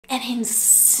an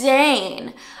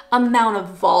insane amount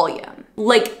of volume.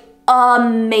 Like,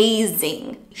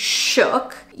 amazing.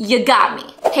 Shook. You got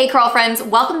me. Hey curl friends,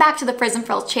 welcome back to the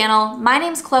Frizzandfrillzz channel. My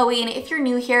name's Chloe, and if you're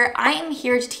new here, I am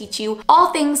here to teach you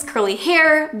all things curly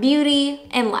hair, beauty,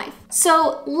 and life.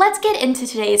 So let's get into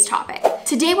today's topic.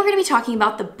 Today we're gonna be talking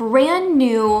about the brand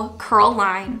new curl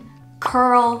line,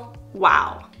 Curl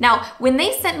Wow. Now, when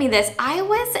they sent me this, I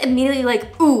was immediately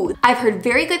like, ooh, I've heard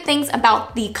very good things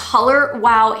about the COLOW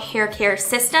WOW hair care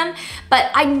system,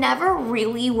 but I never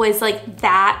really was like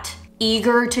that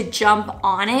eager to jump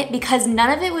on it because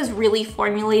none of it was really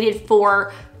formulated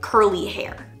for curly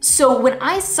hair. So when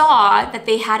I saw that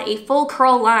they had a full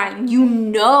curl line, you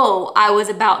know I was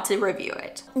about to review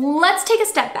it. Let's take a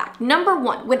step back. Number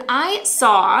one, when I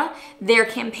saw their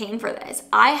campaign for this,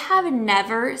 I have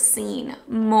never seen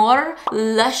more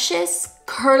luscious,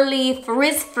 curly,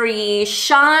 frizz-free,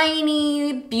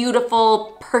 shiny,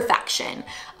 beautiful perfection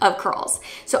of curls.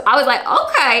 So I was like,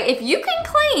 okay, if you can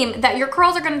claim that your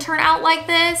curls are gonna turn out like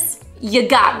this, you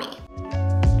got me.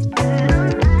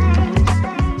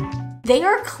 They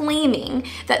are claiming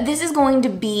that this is going to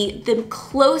be the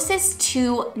closest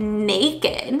to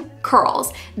naked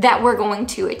curls that we're going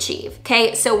to achieve,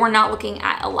 okay? So we're not looking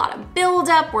at a lot of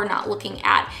buildup, we're not looking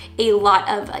at a lot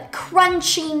of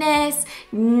crunchiness,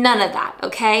 none of that,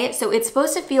 okay? So it's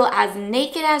supposed to feel as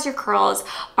naked as your curls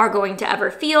are going to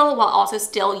ever feel while also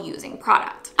still using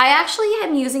product. I actually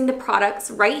am using the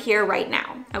products right here, right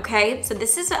now, okay? So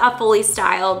this is a fully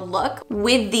styled look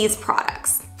with these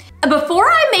products. Before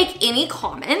I make any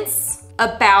comments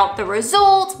about the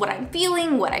results, what I'm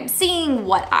feeling, what I'm seeing,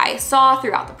 what I saw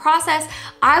throughout the process,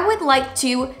 I would like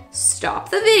to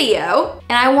stop the video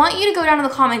and I want you to go down in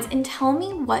the comments and tell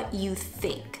me what you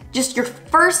think. Just your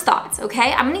first thoughts,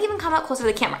 okay? I'm gonna even come up closer to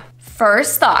the camera.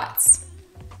 First thoughts.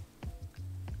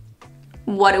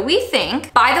 What do we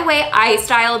think? By the way, I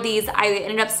styled these. I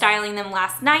ended up styling them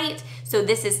last night. So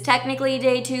this is technically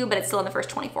day 2, but it's still in the first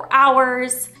 24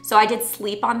 hours. So I did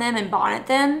sleep on them and bonnet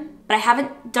them, but I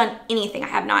haven't done anything. I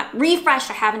have not refreshed,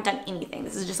 I haven't done anything.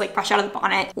 This is just like fresh out of the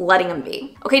bonnet, letting them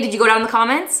be. Okay, did you go down in the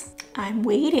comments? I'm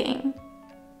waiting.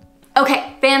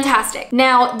 Okay, fantastic.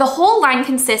 Now, the whole line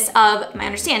consists of, my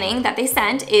understanding that they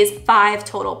sent is 5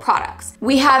 total products.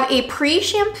 We have a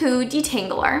pre-shampoo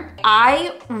detangler.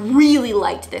 I really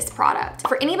liked this product.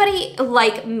 For anybody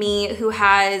like me who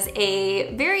has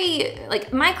a very,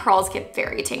 like my curls get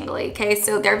very tangly, okay?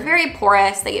 So they're very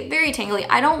porous, they get very tangly.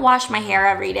 I don't wash my hair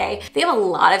every day. They have a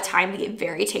lot of time to get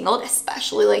very tangled,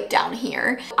 especially like down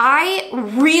here. I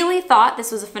really thought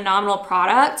this was a phenomenal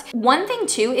product. One thing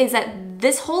too is that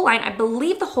this whole line, I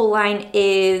believe the whole line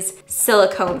is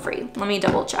silicone free. Let me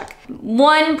double check.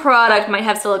 One product might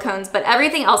have silicones, but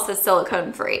everything else is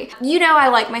silicone free. You know I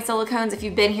like my silicones if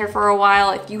you've been here for a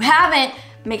while. If you haven't,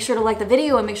 make sure to like the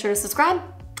video and make sure to subscribe.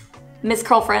 Miss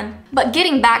Curlfriend. But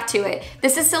getting back to it,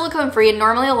 this is silicone free, and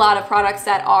normally a lot of products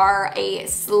that are a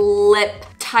slip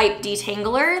type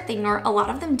detangler, a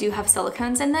lot of them do have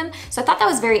silicones in them. So I thought that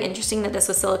was very interesting that this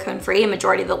was silicone free, and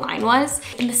majority of the line was.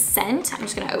 And the scent, I'm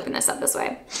just gonna open this up this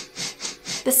way.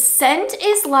 The scent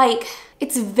is like,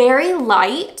 it's very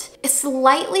light, it's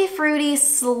slightly fruity,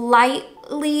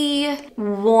 slightly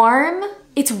warm.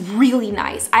 It's really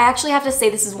nice. I actually have to say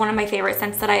this is one of my favorite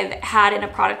scents that I've had in a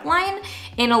product line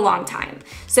in a long time.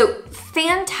 So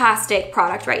fantastic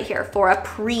product right here for a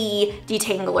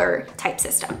pre-detangler type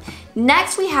system.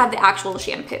 Next, we have the actual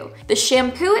shampoo. The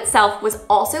shampoo itself was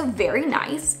also very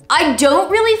nice. I don't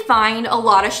really find a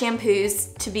lot of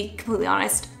shampoos, to be completely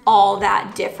honest, all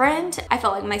that different. I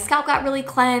felt like my scalp got really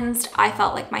cleansed. I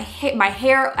felt like my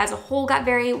hair as a whole got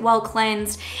very well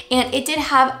cleansed, and it did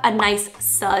have a nice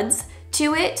suds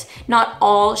to it. Not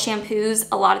all shampoos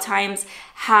a lot of times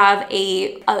have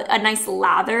a nice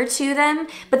lather to them,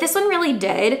 but this one really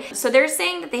did. So they're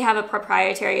saying that they have a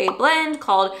proprietary blend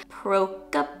called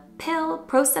Prosapil.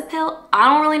 I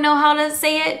don't really know how to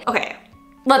say it. Okay,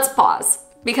 let's pause.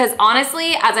 Because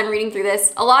honestly, as I'm reading through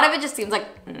this, a lot of it just seems like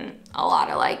a lot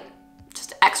of like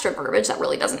just extra verbiage that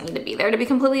really doesn't need to be there, to be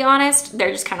completely honest.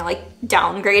 They're just kind of like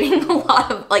downgrading a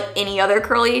lot of like any other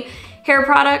curly hair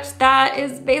product that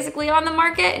is basically on the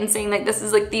market and saying like this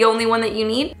is like the only one that you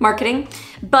need, marketing.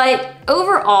 But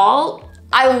overall,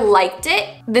 I liked it.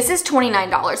 This is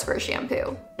 $29 for a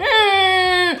shampoo.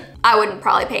 I wouldn't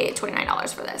probably pay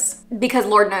 $29 for this because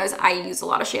Lord knows I use a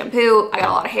lot of shampoo. I got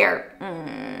a lot of hair.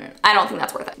 I don't think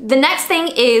that's worth it. The next thing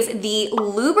is the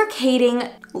lubricating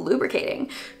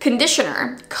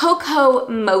conditioner, Cocoa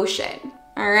Motion.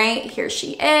 All right, here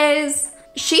she is.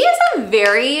 She is a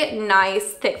very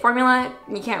nice thick formula.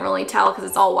 You can't really tell because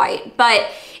it's all white, but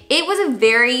it was a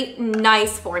very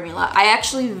nice formula. I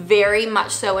actually very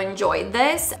much so enjoyed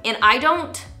this, and I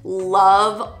don't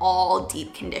love all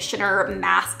deep conditioner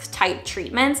mask type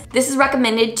treatments. This is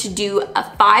recommended to do a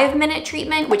 5-minute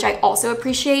treatment, which I also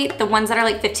appreciate. The ones that are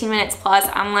like 15 minutes plus,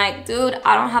 I'm like, dude,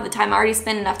 I don't have the time. I already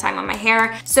spent enough time on my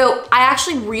hair. So I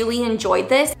actually really enjoyed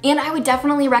this, and I would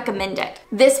definitely recommend it.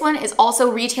 This one is also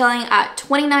retailing at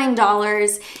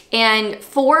 $29, and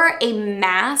for a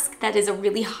mask that is a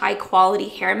really high quality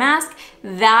hair mask,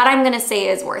 that I'm gonna say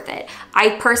is worth it.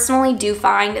 I personally do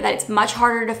find that it's much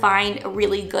harder to find a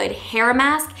really good hair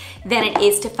mask than it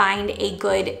is to find a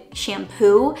good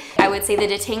shampoo. I would say the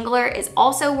detangler is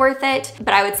also worth it,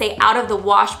 but I would say out of the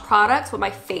wash products, what my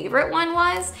favorite one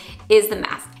was is the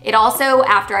mask. It also,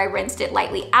 after I rinsed it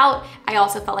lightly out, I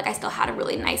also felt like I still had a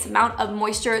really nice amount of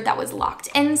moisture that was locked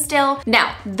in still.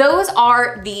 Now, those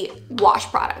are the wash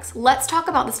products. Let's talk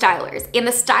about the stylers. And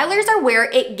the stylers are where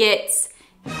it gets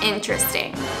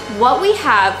interesting. What we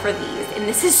have for these, and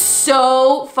this is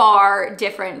so far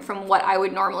different from what I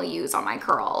would normally use on my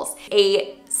curls,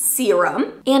 a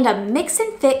serum and a mix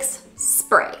and fix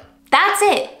spray. That's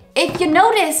it. If you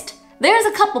noticed, there's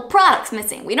a couple products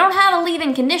missing. We don't have a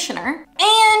leave-in conditioner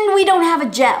and we don't have a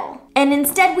gel. And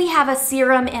instead we have a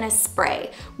serum and a spray,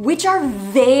 which are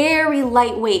very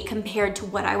lightweight compared to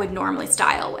what I would normally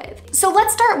style with. So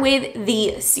let's start with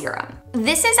the serum.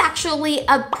 This is actually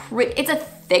it's a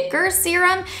thicker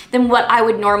serum than what I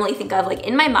would normally think of. Like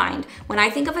in my mind, when I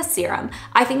think of a serum,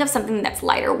 I think of something that's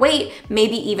lighter weight,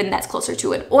 maybe even that's closer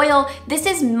to an oil. This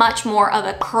is much more of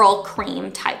a curl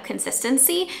cream type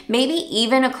consistency, maybe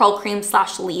even a curl cream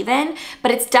 / leave-in,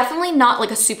 but it's definitely not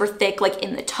like a super thick, like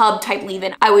in the tub type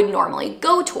leave-in I would normally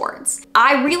go towards.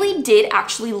 I really did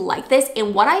actually like this,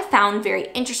 and what I found very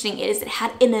interesting is it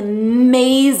had an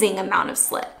amazing amount of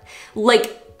slip.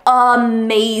 Like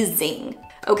amazing.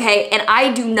 Okay, and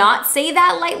I do not say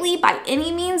that lightly by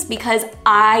any means because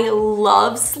I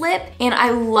love slip and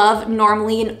I love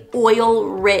normally an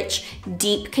oil-rich,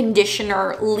 deep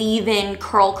conditioner, leave-in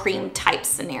curl cream type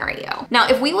scenario. Now,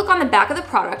 if we look on the back of the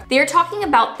product, they're talking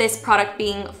about this product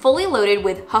being fully loaded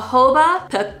with jojoba,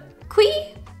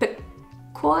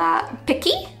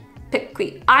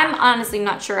 piqui. I'm honestly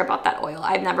not sure about that oil.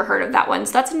 I've never heard of that one,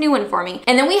 so that's a new one for me.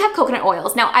 And then we have coconut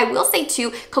oils. Now, I will say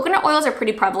too, coconut oils are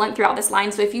pretty prevalent throughout this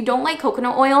line, so if you don't like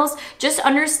coconut oils, just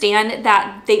understand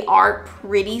that they are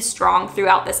pretty strong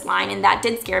throughout this line, and that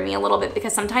did scare me a little bit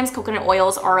because sometimes coconut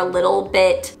oils are a little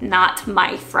bit not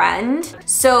my friend.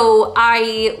 So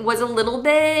I was a little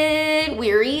bit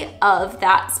weary of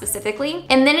that specifically.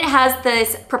 And then it has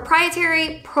this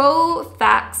proprietary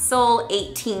Profaxil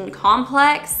 18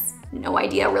 complex. No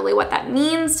idea really what that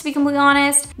means, to be completely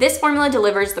honest. This formula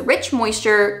delivers the rich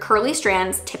moisture curly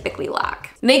strands typically lack.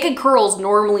 Naked curls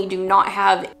normally do not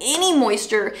have any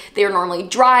moisture. They are normally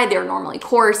dry, they're normally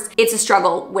coarse. It's a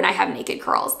struggle when I have naked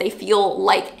curls. They feel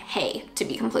like hay, to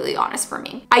be completely honest for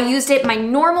me. I used it my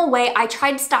normal way. I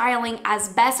tried styling as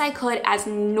best I could, as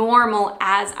normal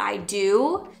as I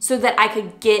do, so that I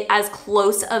could get as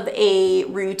close of a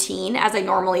routine as I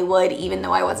normally would, even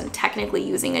though I wasn't technically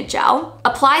using a gel.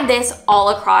 Applied this all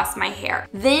across my hair.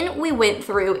 Then we went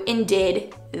through and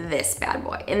did this bad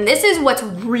boy. And this is what's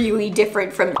really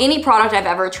different from any product I've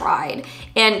ever tried.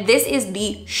 And this is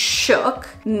the Shook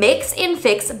Mix and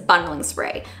Fix Bundling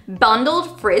Spray.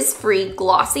 Bundled, frizz-free,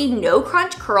 glossy, no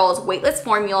crunch curls, weightless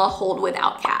formula, hold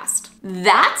without cast.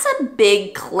 That's a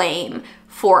big claim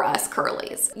for us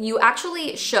curlies. You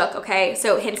actually shook, okay?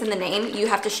 So hints in the name, you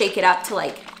have to shake it up to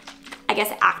like, I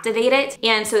guess, activate it.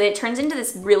 And so it turns into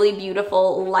this really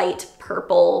beautiful light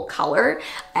purple color.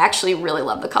 I actually really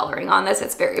love the coloring on this.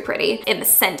 It's very pretty. And the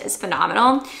scent is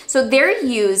phenomenal. So they're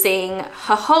using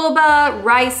jojoba,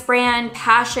 rice bran,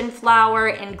 passion flower,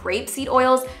 and grapeseed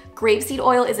oils. Grapeseed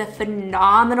oil is a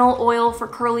phenomenal oil for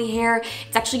curly hair.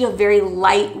 It's actually a very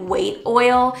lightweight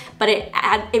oil, but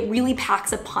it really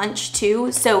packs a punch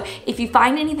too. So if you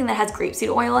find anything that has grapeseed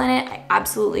oil in it, I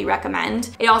absolutely recommend.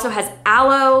 It also has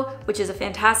aloe, which is a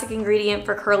fantastic ingredient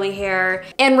for curly hair.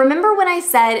 And remember when I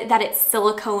said that it's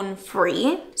silicone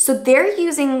free? So they're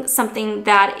using something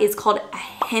that is called a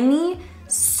hemisqualane,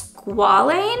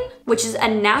 which is a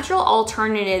natural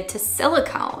alternative to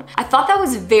silicone. I thought that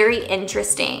was very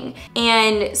interesting.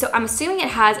 And so I'm assuming it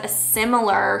has a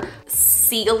similar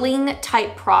sealing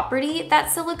type property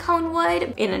that silicone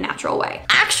would in a natural way.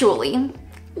 Actually,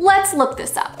 Let's look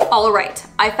this up. All right,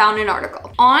 I found an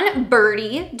article. On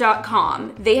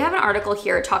birdie.com, they have an article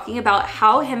here talking about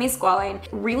how hemisqualane,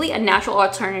 really a natural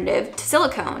alternative to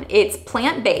silicone. It's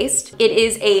plant-based. It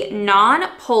is a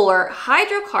non-polar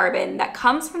hydrocarbon that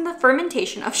comes from the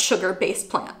fermentation of sugar-based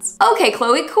plants. Okay,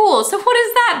 Chloe, cool. So what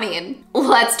does that mean?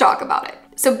 Let's talk about it.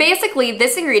 So basically,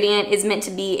 this ingredient is meant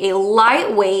to be a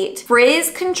lightweight,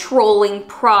 frizz-controlling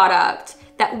product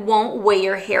that won't weigh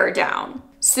your hair down.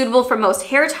 Suitable for most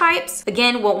hair types.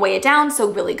 Again, won't weigh it down,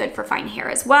 so really good for fine hair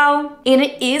as well. And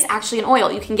it is actually an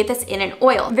oil. You can get this in an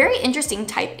oil. Very interesting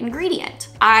type ingredient.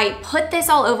 I put this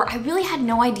all over. I really had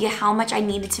no idea how much I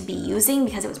needed to be using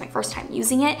because it was my first time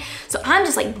using it. So I'm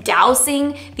just like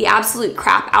dousing the absolute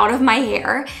crap out of my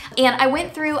hair. And I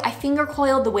went through, I finger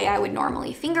coiled the way I would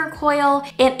normally finger coil,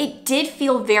 and it did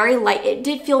feel very light. It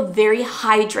did feel very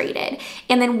hydrated.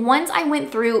 And then once I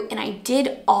went through and I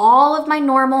did all of my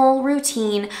normal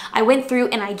routine, I went through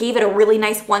and I gave it a really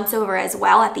nice once over as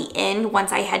well at the end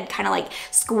once I had kind of like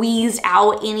squeezed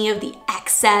out any of the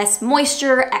excess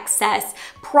moisture, excess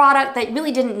product that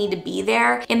really didn't need to be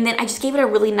there. And then I just gave it a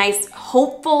really nice,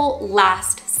 hopeful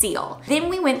last seal. Then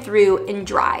we went through and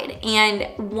dried. And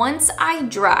once I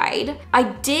dried, I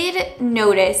did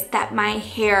notice that my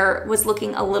hair was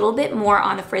looking a little bit more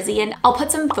on the frizzy end. I'll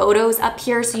put some photos up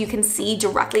here so you can see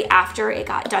directly after it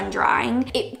got done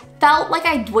drying. It felt like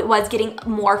I was getting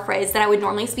more frizz than I would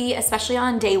normally see, especially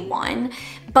on day one.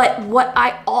 But what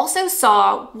I also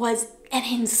saw was an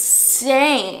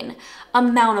insane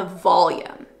amount of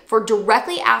volume. For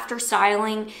directly after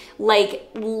styling, like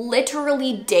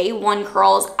literally day one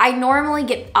curls, I normally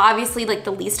get obviously like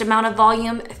the least amount of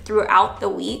volume throughout the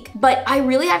week, but I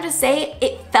really have to say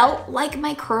it felt like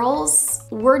my curls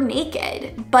were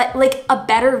naked, but like a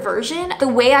better version. The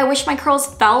way I wish my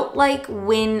curls felt like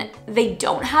when they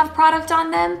don't have product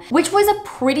on them, which was a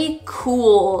pretty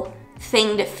cool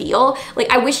thing to feel. Like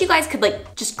I wish you guys could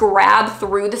like just grab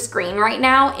through the screen right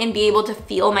now and be able to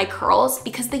feel my curls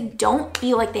because they don't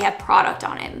feel like they have product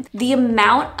on it. The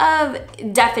amount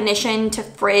of definition to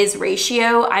frizz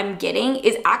ratio I'm getting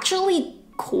is actually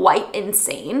quite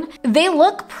insane. They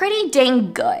look pretty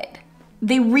dang good.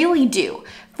 They really do.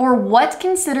 For what's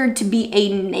considered to be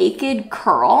a naked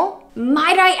curl,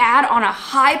 might I add on a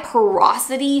high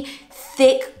porosity,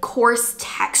 thick, coarse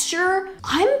texture,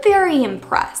 I'm very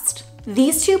impressed.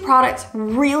 These two products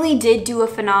really did do a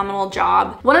phenomenal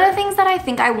job. One of the things that I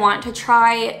think I want to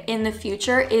try in the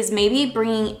future is maybe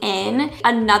bringing in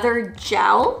another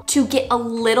gel to get a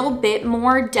little bit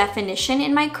more definition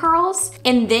in my curls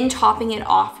and then topping it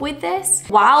off with this.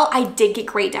 While I did get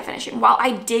great definition, while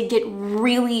I did get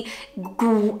really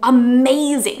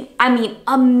amazing, I mean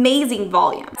amazing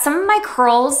volume, some of my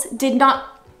curls did not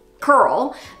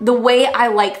curl the way I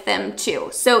like them to.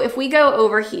 So if we go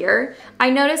over here, I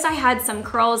noticed I had some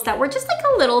curls that were just like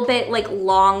a little bit like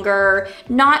longer,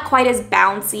 not quite as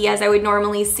bouncy as I would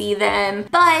normally see them.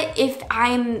 But if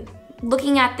I'm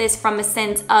looking at this from a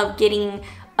sense of getting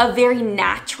a very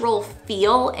natural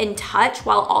feel and touch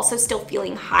while also still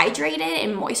feeling hydrated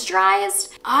and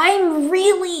moisturized, I'm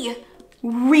really,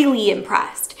 really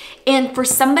impressed. And for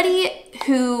somebody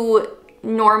who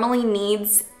normally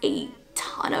needs a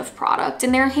ton of product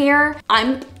in their hair,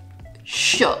 I'm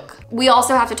shook. We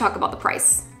also have to talk about the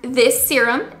price. This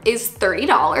serum is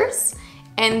 $30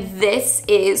 and this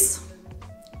is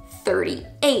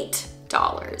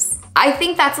 $38. I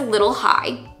think that's a little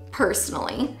high,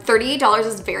 personally. $38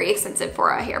 is very expensive for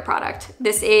a hair product.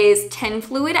 This is 10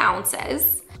 fluid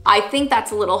ounces. I think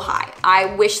that's a little high.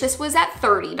 I wish this was at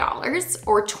 $30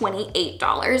 or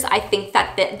 $28. I think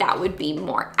that that would be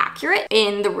more accurate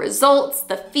in the results,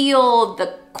 the feel,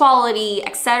 the quality,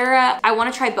 etc. I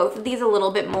want to try both of these a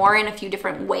little bit more in a few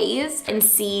different ways and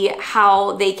see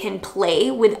how they can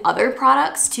play with other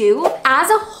products too.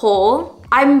 As a whole,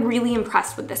 I'm really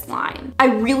impressed with this line. I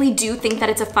really do think that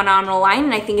it's a phenomenal line,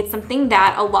 and I think it's something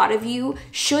that a lot of you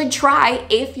should try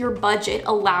if your budget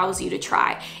allows you to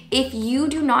try. If you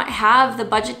do not have the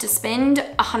budget to spend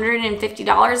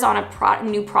 $150 on a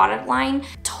new product line,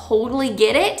 totally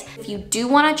get it. If you do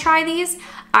want to try these,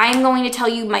 I'm going to tell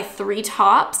you my 3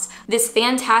 tops: this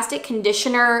fantastic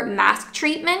conditioner mask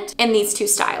treatment and these 2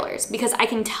 stylers, because I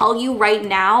can tell you right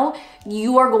now,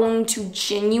 you are going to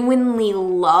genuinely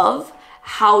love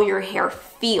how your hair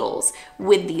feels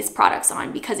with these products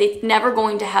on, because it's never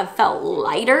going to have felt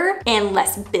lighter and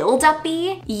less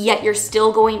build-up-y, yet you're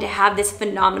still going to have this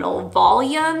phenomenal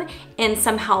volume and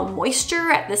somehow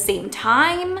moisture at the same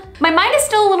time. My mind is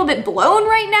still a little bit blown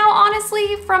right now,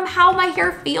 honestly, from how my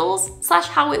hair feels /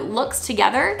 how it looks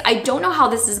together. I don't know how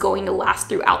this is going to last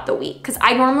throughout the week, because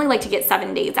I normally like to get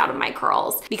 7 days out of my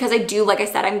curls, because I do, like I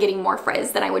said, I'm getting more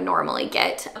frizz than I would normally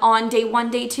get on day 1,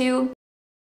 day 2.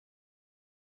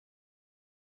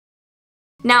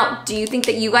 Now, do you think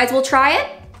that you guys will try it?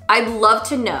 I'd love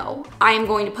to know. I am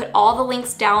going to put all the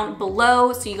links down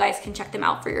below so you guys can check them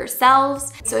out for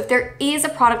yourselves. So if there is a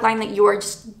product line that you are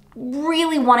just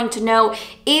really wanting to know,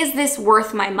 is this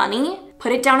worth my money?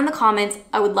 Put it down in the comments.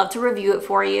 I would love to review it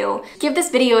for you. Give this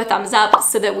video a thumbs up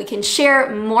so that we can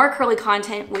share more curly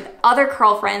content with other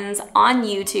curl friends on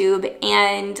YouTube.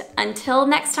 And until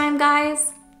next time,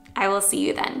 guys, I will see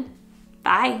you then.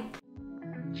 Bye.